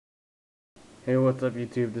Hey, what's up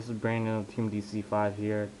YouTube? This is Brandon of Team DC5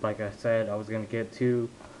 here. Like I said, I was going to get 2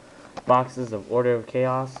 boxes of Order of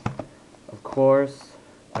Chaos. Of course,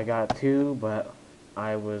 I got 2, but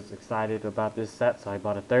I was excited about this set, so I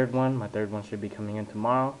bought a third one. My third one should be coming in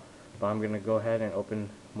tomorrow, but I'm going to go ahead and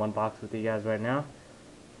open one box with you guys right now.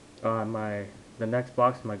 The next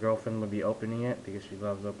box, my girlfriend will be opening it because she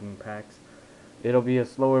loves opening packs. It'll be a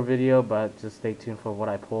slower video, but just stay tuned for what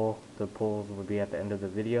I pull. The pulls will be at the end of the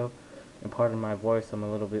video. And pardon my voice, I'm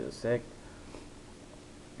a little bit sick.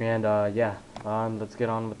 And yeah, let's get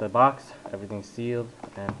on with the box. Everything's sealed,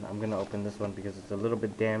 and I'm gonna open this one because it's a little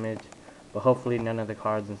bit damaged, but hopefully none of the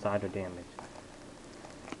cards inside are damaged.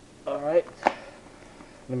 Alright,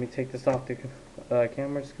 let me take this off the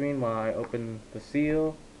camera screen while I open the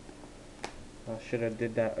seal. I should have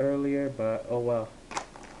did that earlier, but oh well.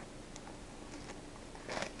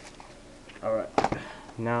 Alright,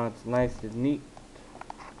 now it's nice and neat.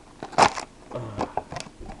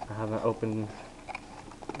 I haven't opened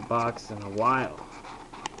the box in a while.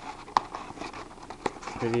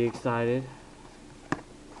 Pretty excited.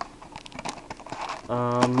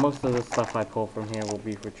 Most of the stuff I pull from here will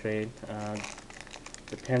be for trade.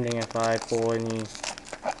 Depending if I pull any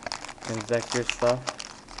Inzektor stuff.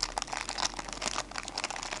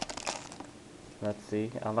 Let's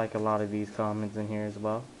see. I like a lot of these commons in here as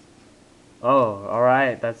well. Oh,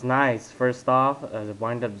 alright, that's nice. First off, the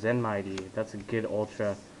Wind-up Zenmaines. That's a good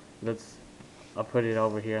ultra. I'll put it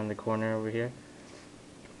over here in the corner over here.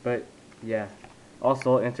 But, yeah.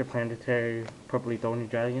 Also, Interplanetary Purpley Thorny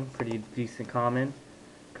Dragon. Pretty decent common.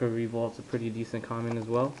 Revolt's a pretty decent common as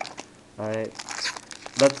well. Alright.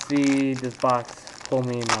 Let's see this box pull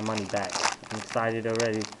me my money back. I'm excited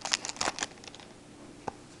already.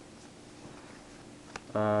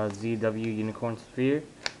 ZW Unicorn Sphere.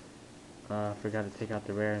 Forgot to take out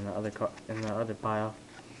the rare in the other pile.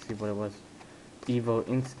 Let's see what it was. Evo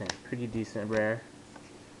Instant, pretty decent rare.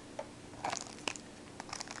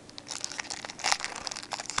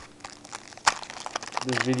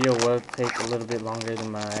 This video will take a little bit longer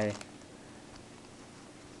than my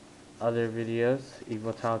other videos.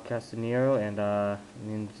 Evo Tal Castanero and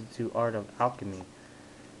Ninjutsu Art of Alchemy.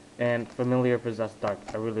 And Familiar Possessed Dark.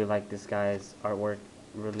 I really like this guy's artwork.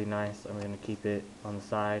 Really nice. I'm gonna keep it on the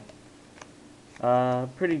side.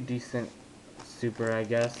 Pretty decent super, I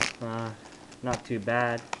guess. Not too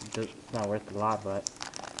bad. It's not worth a lot, but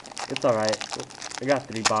it's alright. I got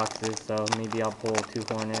 3 boxes, so maybe I'll pull 2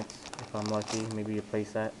 Hornets if I'm lucky. Maybe a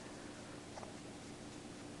playset.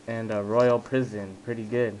 And Royal Prison, pretty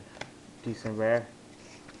good. Decent rare.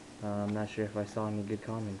 I'm not sure if I saw any good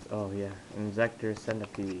comments. Oh yeah, Inzektor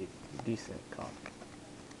Centipede, decent comment.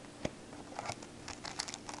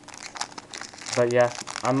 But yeah,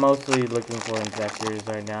 I'm mostly looking for Inzektors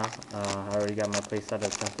right now. I already got my playset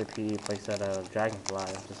of Centipede, playset of Dragonfly.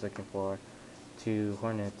 I'm just looking for 2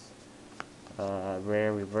 Hornets.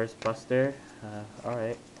 Rare Reverse Buster.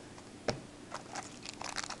 Alright.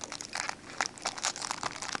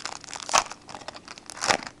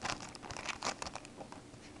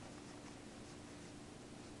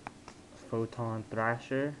 Photon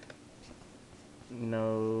Thrasher.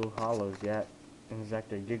 No hollows yet.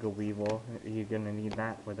 Inzektor Giga Weevil. You're gonna need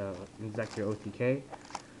that for the Inzektor OTK.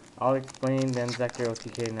 I'll explain the Inzektor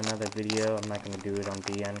OTK in another video. I'm not gonna do it on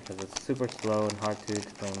DN because it's super slow and hard to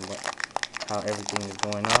explain how everything is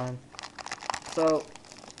going on. So,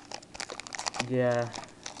 yeah.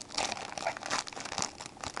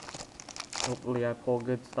 Hopefully I pull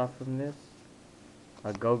good stuff from this.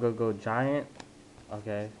 A Go Giant.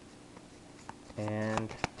 Okay. And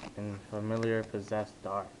Familiar Possessed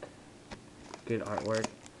Dark. Good artwork.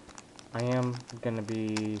 I am gonna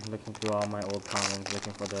be looking through all my old commons,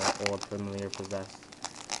 looking for the old Familiar Possessed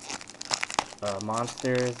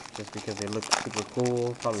monsters, just because they look super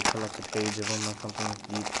cool. Probably collect a page of them or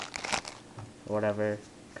something, each, whatever,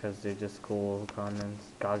 because they're just cool commons.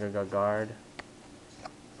 Gaga Guard.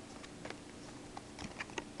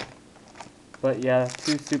 But yeah,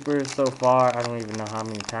 2 supers so far. I don't even know how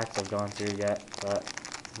many packs I've gone through yet, but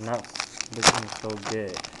not looking so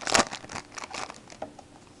good.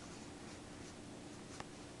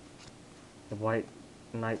 The White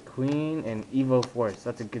Knight Queen and Evo Force.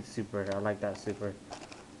 That's a good super. I like that super.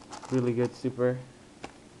 Really good super.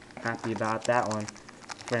 Happy about that one.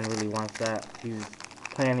 Friend really wants that. He's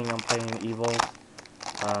planning on playing Evils.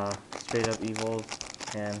 Straight up Evils.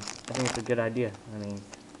 And I think it's a good idea. I mean,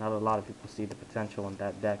 not a lot of people see the potential in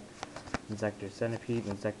that deck. Inzektor Centipede,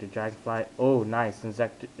 Inzektor Dragonfly. Oh, nice.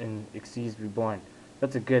 Inzektor and XyzXMONEYxxX Reborn.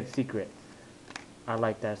 That's a good secret. I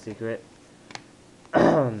like that secret.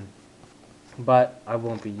 But I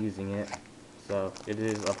won't be using it, so it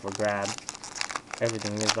is up for grabs.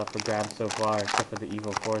 Everything is up for grabs so far, except for the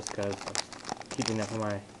Evil Force, because I'm keeping it for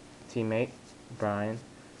my teammate, Brian.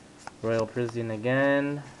 Royal Prison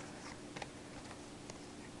again.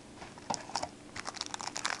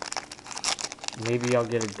 Maybe I'll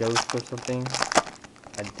get a ghost or something.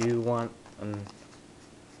 I do want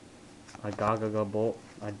a Gaga Bolt.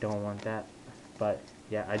 I don't want that. But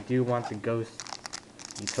yeah, I do want the ghost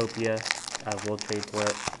Utopia. I will trade for it,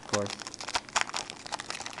 of course.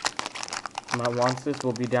 My wants list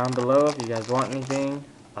will be down below if you guys want anything.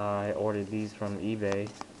 I ordered these from eBay.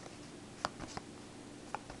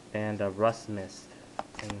 And a Rust Mist.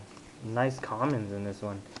 And nice commons in this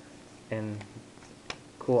one. And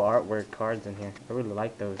cool artwork cards in here. I really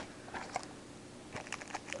like those.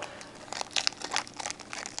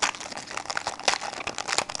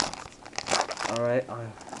 Alright, I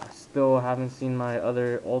still haven't seen my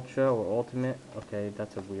other Ultra or Ultimate. Okay,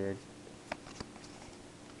 that's a weird.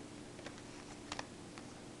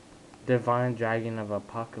 Divine Dragon of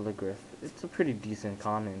Apocalypse. It's a pretty decent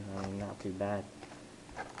common. I mean, not too bad.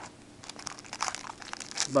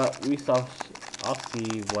 But I'll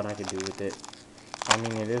see what I can do with it. I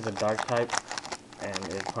mean, it is a dark type, and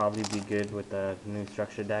it'd probably be good with the new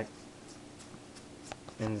structure deck.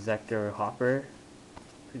 Inzektor Hopper,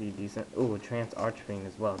 pretty decent. Ooh, a Trance Archfiend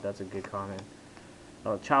as well. That's a good comment.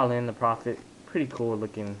 Oh, Chalin the Prophet, pretty cool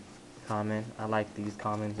looking comment. I like these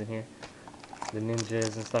comments in here. The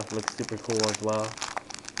ninjas and stuff look super cool as well.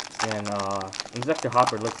 And Inzektor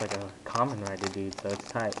Hopper looks like a common rider dude, so it's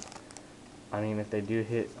tight. I mean, if they do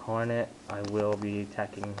hit Hornet, I will be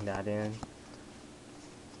attacking that in.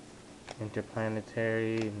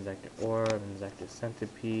 Interplanetary, Inzektor Orb, Inzektor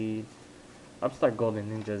Centipede. Upstart Golden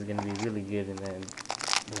Ninja is going to be really good in the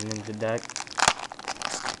Ninja deck.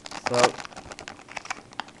 So,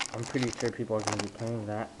 I'm pretty sure people are going to be playing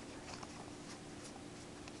that.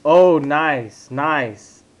 Oh, nice,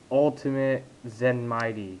 nice. Ultimate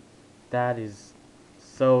Zenmaines. That is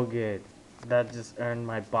so good. That just earned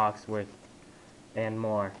my box worth and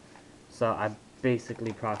more. So I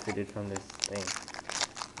basically profited from this thing.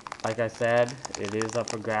 Like I said, it is up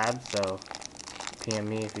for grabs, so PM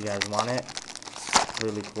me if you guys want it. It's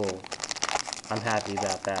really cool. I'm happy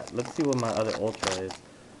about that. Let's see what my other Ultra is.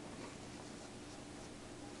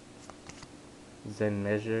 Zen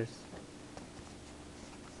Measures.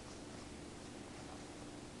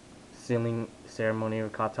 Sealing Ceremony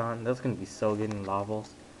of Catan. That's gonna be so good in Lavels.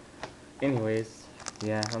 Anyways,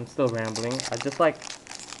 yeah, I'm still rambling. I just like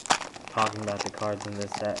talking about the cards in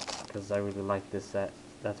this set because I really like this set.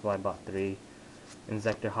 That's why I bought 3.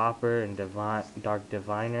 Inzektor Hopper and Dark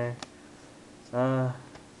Diviner.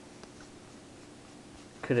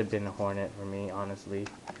 Could have been a Hornet for me, honestly.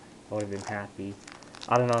 I would have been happy.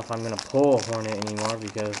 I don't know if I'm gonna pull a Hornet anymore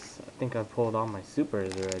because I think I've pulled all my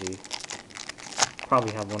supers already.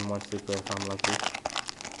 Probably have one more super if I'm lucky.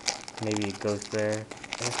 Maybe a Ghost Rare.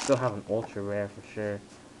 I still have an Ultra Rare for sure.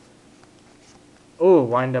 Oh,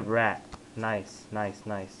 Wind-up Rat. Nice, nice,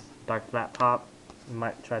 nice. Dark Flat Top.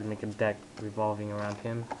 Might try to make a deck revolving around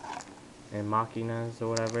him. And Machinas or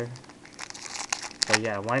whatever. But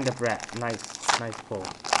yeah, Wind-up Rat. Nice, nice pull.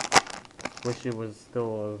 Wish it was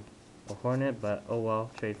still a Hornet, but oh well.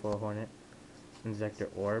 Trade for a Hornet. Inzektor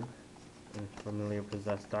Orb. And Familiar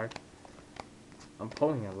Possessed Dark. I'm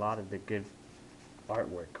pulling a lot of the good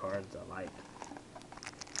artwork cards I like.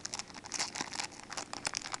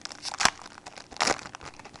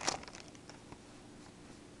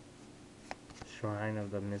 Shrine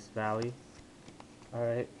of the Mist Valley.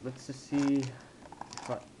 Alright, let's just see.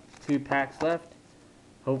 2 packs left.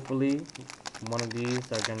 Hopefully, one of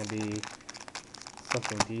these are going to be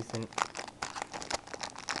something decent.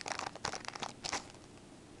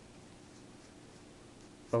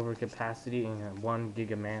 Overcapacity and 1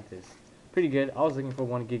 Gigamantis. Pretty good. I was looking for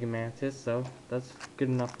 1 Gigamantis, so that's good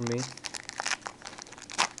enough for me.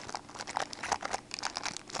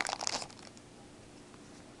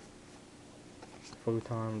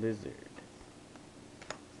 Photon Lizard.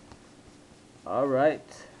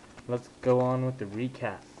 Alright, let's go on with the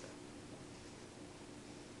recap.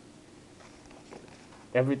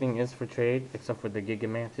 Everything is for trade except for the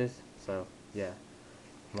Gigamantis, so yeah.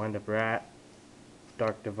 Wind-up Rat,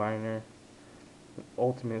 Dark Diviner,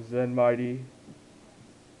 Ultimate Zenmaines,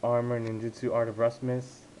 Armor Ninjutsu Art of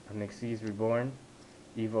Rustmas, Nixie's Reborn,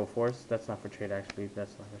 Evo Force, that's not for trade actually,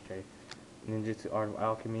 that's not for trade. Ninjutsu Art of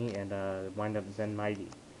Alchemy, and Wind-up Zenmaines.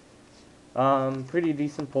 Pretty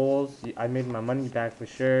decent pulls. I made my money back for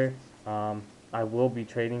sure. I will be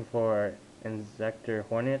trading for Inzektor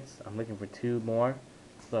Hornets. I'm looking for 2 more.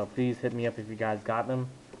 So please hit me up if you guys got them.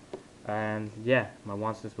 And yeah, my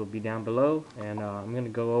wants list will be down below, and I'm gonna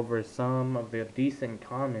go over some of the decent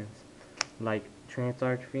commons, like Trance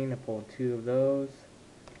Archfiend. I pulled 2 of those.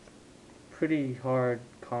 Pretty hard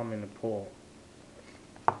common to pull.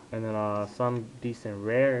 And then some decent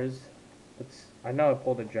rares. I know I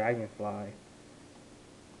pulled a Dragonfly.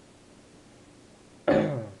 I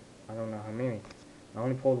don't know how many. I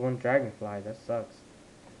only pulled 1 Dragonfly. That sucks.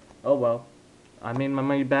 Oh well. I made my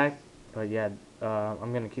money back. But yeah,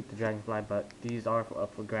 I'm gonna keep the Dragonfly. But these are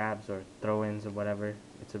up for grabs or throw-ins or whatever.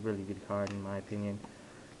 It's a really good card in my opinion.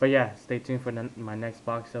 But yeah, stay tuned for my next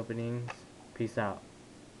box openings. Peace out.